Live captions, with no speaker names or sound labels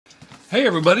Hey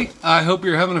everybody, I hope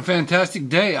you're having a fantastic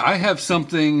day. I have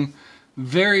something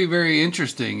very, very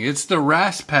interesting. It's the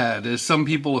RasPad, as some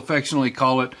people affectionately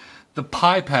call it, the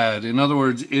Pi Pad. In other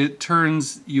words, it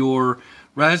turns your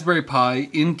Raspberry Pi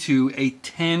into a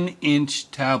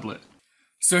 10-inch tablet.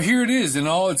 So here it is in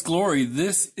all its glory.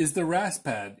 This is the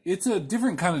RasPad. It's a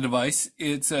different kind of device.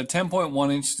 It's a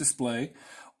 10.1-inch display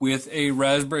with a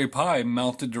Raspberry Pi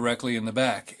mounted directly in the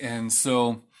back. And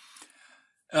so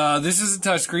this is a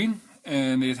touchscreen.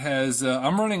 And it has,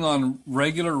 I'm running on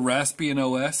regular Raspbian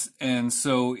OS, and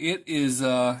so it is,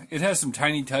 it has some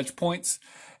tiny touch points,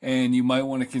 and you might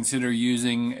want to consider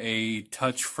using a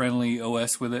touch-friendly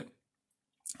OS with it.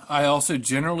 I also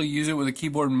generally use it with a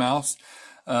keyboard and mouse.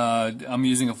 I'm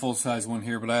using a full-size one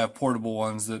here, but I have portable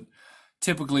ones that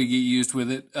typically get used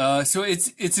with it. So it's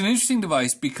an interesting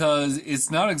device because it's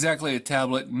not exactly a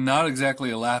tablet, not exactly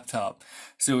a laptop.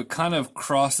 So it kind of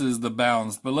crosses the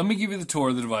bounds. But let me give you the tour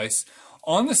of the device.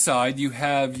 On the side, you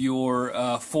have your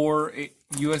 4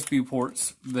 USB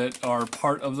ports that are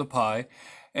part of the Pi.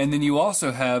 And then you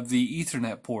also have the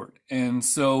Ethernet port. And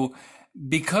so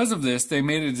because of this, they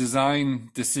made a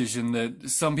design decision that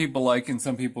some people like and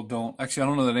some people don't. Actually, I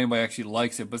don't know that anybody actually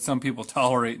likes it, but some people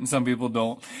tolerate and some people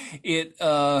don't. It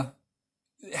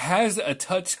has a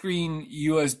touchscreen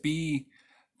USB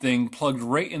thing plugged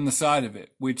right in the side of it,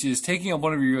 which is taking up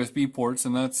one of your USB ports,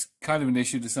 and that's kind of an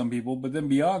issue to some people. But then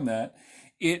beyond that,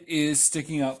 it is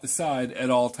sticking out the side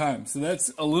at all times. So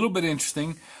that's a little bit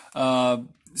interesting.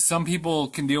 Some people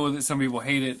can deal with it, some people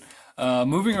hate it.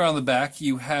 Moving around the back,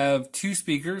 you have 2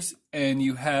 speakers, and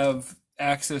you have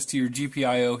access to your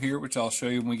GPIO here, which I'll show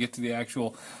you when we get to the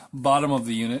actual bottom of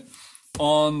the unit.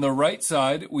 On the right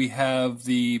side, we have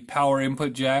the power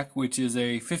input jack, which is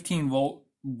a 15-volt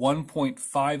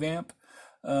 1.5 amp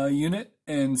unit,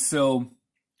 and so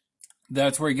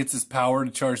that's where it gets its power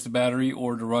to charge the battery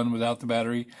or to run without the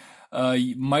battery.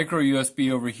 Micro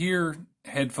USB over here,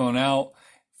 headphone out,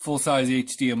 full-size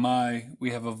HDMI.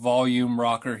 We have a volume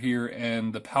rocker here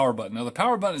and the power button. Now the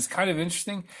power button is kind of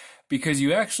interesting because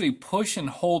you actually push and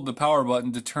hold the power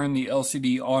button to turn the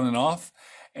LCD on and off,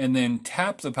 and then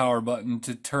tap the power button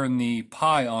to turn the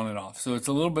Pi on and off. So it's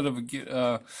a little bit of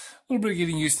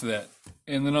getting used to that.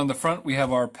 And then on the front, we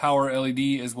have our power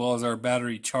LED as well as our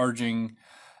battery charging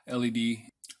LED.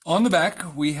 On the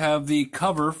back, we have the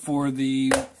cover for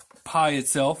the Pi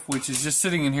itself, which is just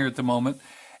sitting in here at the moment.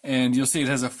 And you'll see it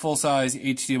has a full-size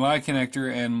HDMI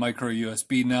connector and micro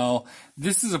USB. Now,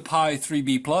 this is a Pi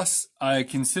 3B Plus. I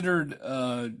considered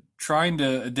trying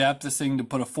to adapt this thing to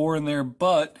put a 4 in there,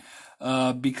 but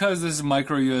because this is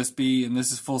micro USB and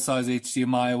this is full-size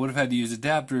HDMI, I would have had to use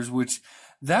adapters, which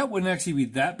that wouldn't actually be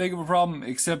that big of a problem,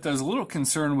 except I was a little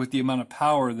concerned with the amount of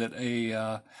power that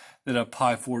a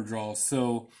Pi 4 draws.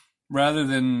 So rather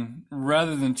than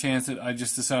chance it, I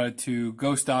just decided to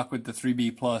go stock with the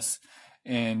 3B Plus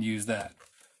and use that.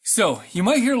 So you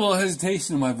might hear a little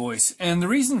hesitation in my voice, and the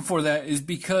reason for that is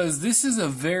because this is a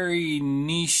very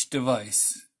niche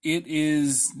device. It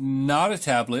is not a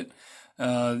tablet.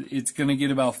 It's going to get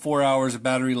about 4 hours of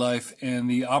battery life, and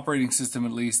the operating system,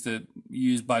 at least that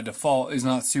used by default, is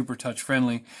not super touch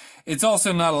friendly. It's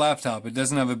also not a laptop. It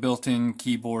doesn't have a built-in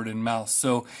keyboard and mouse.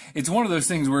 So it's one of those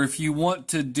things where if you want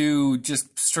to do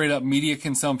just straight up media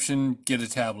consumption, get a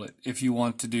tablet. If you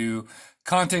want to do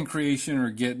content creation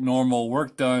or get normal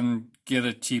work done, get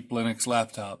a cheap Linux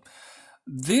laptop.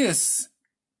 This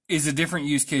is a different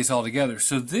use case altogether.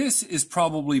 So this is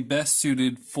probably best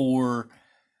suited for,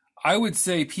 I would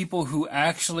say, people who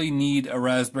actually need a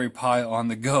Raspberry Pi on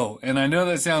the go. And I know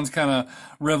that sounds kind of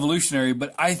revolutionary,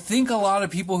 but I think a lot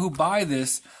of people who buy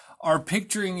this are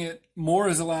picturing it more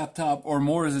as a laptop or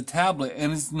more as a tablet,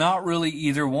 and it's not really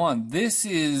either one. This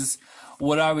is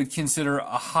what I would consider a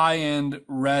high-end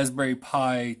Raspberry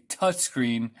Pi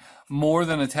touchscreen more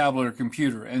than a tablet or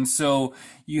computer. And so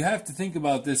you have to think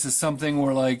about this as something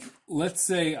where, like, let's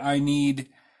say I need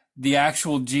the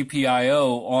actual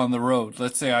GPIO on the road.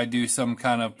 Let's say I do some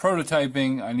kind of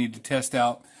prototyping. I need to test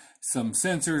out some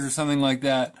sensors or something like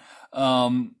that.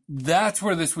 That's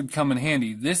where this would come in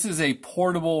handy. This is a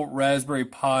portable Raspberry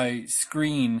Pi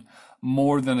screen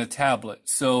more than a tablet.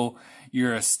 So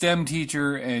you're a STEM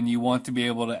teacher and you want to be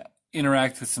able to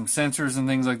interact with some sensors and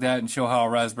things like that and show how a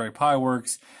Raspberry Pi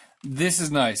works. This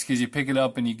is nice because you pick it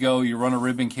up and you go, you run a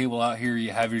ribbon cable out here,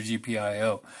 you have your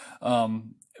GPIO.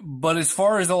 But as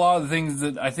far as a lot of the things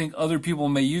that I think other people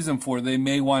may use them for, they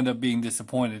may wind up being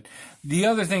disappointed. The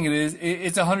other thing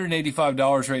it's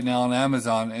 $185 right now on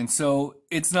Amazon, and so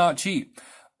it's not cheap.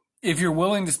 If you're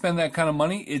willing to spend that kind of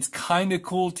money, it's kind of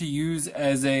cool to use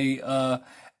as like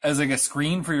a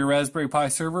screen for your Raspberry Pi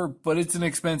server, but it's an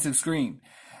expensive screen.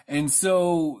 And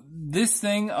so this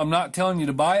thing, I'm not telling you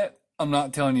to buy it. I'm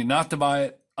not telling you not to buy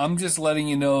it. I'm just letting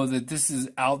you know that this is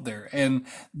out there. And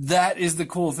that is the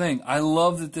cool thing. I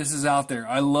love that this is out there.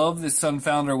 I love that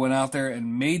Sunfounder went out there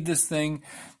and made this thing,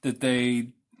 that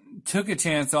they took a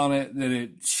chance on it, that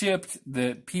it shipped,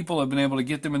 that people have been able to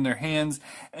get them in their hands.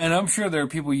 And I'm sure there are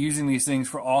people using these things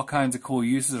for all kinds of cool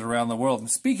uses around the world.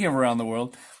 And speaking of around the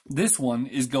world, this one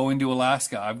is going to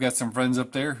Alaska. I've got some friends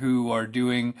up there who are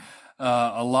doing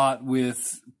a lot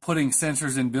with putting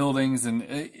sensors in buildings. And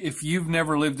if you've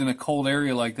never lived in a cold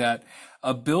area like that,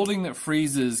 a building that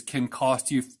freezes can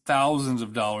cost you thousands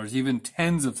of dollars, even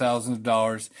tens of thousands of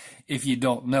dollars if you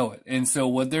don't know it. And so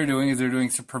what they're doing is they're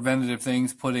doing some preventative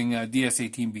things, putting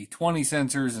DS18B20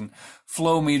 sensors and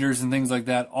flow meters and things like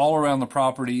that all around the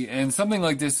property. And something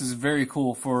like this is very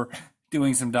cool for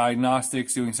doing some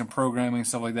diagnostics, doing some programming,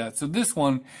 stuff like that. So this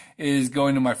one is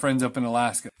going to my friends up in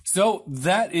Alaska. So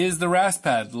that is the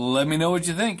RasPad. Let me know what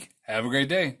you think. Have a great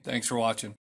day. Thanks for watching.